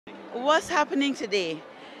What's happening today?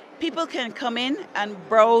 People can come in and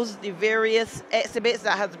browse the various exhibits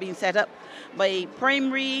that has been set up by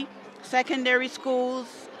primary, secondary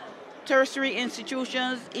schools, tertiary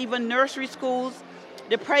institutions, even nursery schools,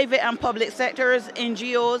 the private and public sectors,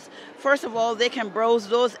 NGOs. First of all, they can browse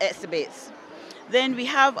those exhibits. Then we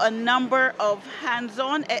have a number of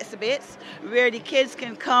hands-on exhibits where the kids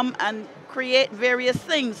can come and create various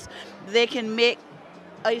things. They can make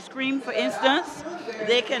ice cream, for instance.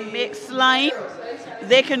 They can make slime.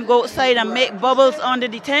 They can go outside and make bubbles under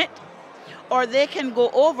the tent. Or they can go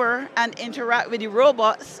over and interact with the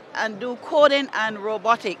robots and do coding and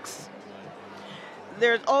robotics.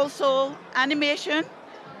 There's also animation.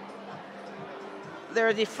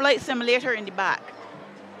 There's the flight simulator in the back.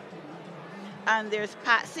 And there's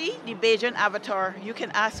Patsy, the Bajan avatar. You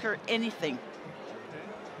can ask her anything.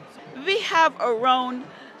 We have around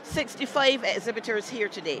 65 exhibitors here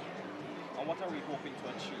today. And what are we hoping to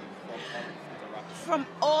achieve from all interactions? From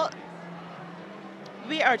all,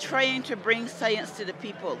 we are trying to bring science to the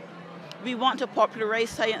people. We want to popularize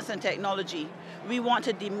science and technology. We want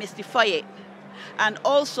to demystify it. And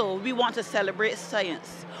also, we want to celebrate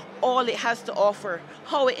science, all it has to offer,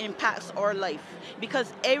 how it impacts our life.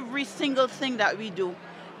 Because every single thing that we do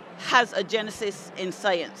has a genesis in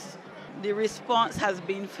science. The response has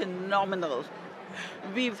been phenomenal.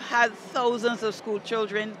 We've had thousands of school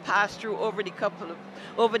children pass through over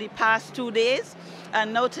the past 2 days,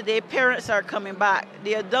 and now today parents are coming back,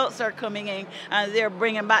 the adults are coming in, and they're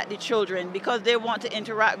bringing back the children because they want to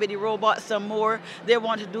interact with the robots some more, they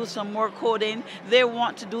want to do some more coding, they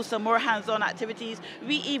want to do some more hands-on activities.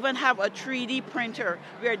 We even have a 3D printer.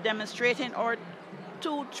 We are demonstrating our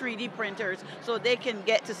 2 3D printers so they can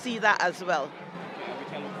get to see that as well. We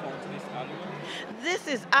can look forward to this annual. This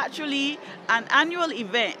is actually an annual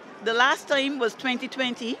event. The last time was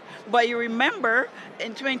 2020, but you remember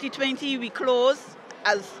in 2020 we closed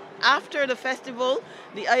as after the festival,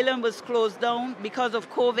 the island was closed down because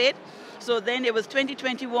of COVID. So then it was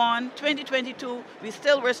 2021, 2022, we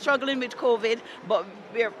still were struggling with COVID, but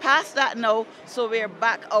we're past that now, so we're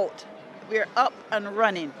back out. We're up and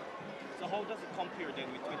running. So how does it compare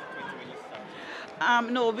then with 2020 when you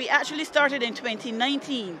started? No, we actually started in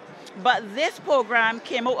 2019. But this program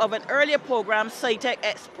came out of an earlier program, SciTech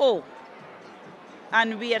Expo.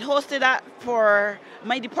 And we had hosted that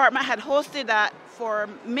my department had hosted that for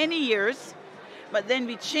many years, but then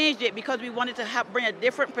we changed it because we wanted to bring a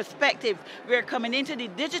different perspective. We're coming into the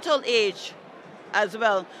digital age as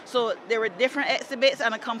well. So there were different exhibits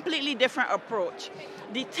and a completely different approach.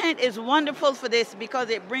 The tent is wonderful for this because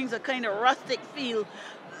it brings a kind of rustic feel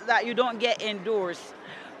that you don't get indoors.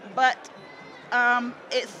 But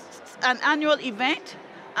it's an annual event,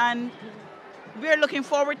 and we're looking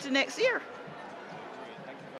forward to next year.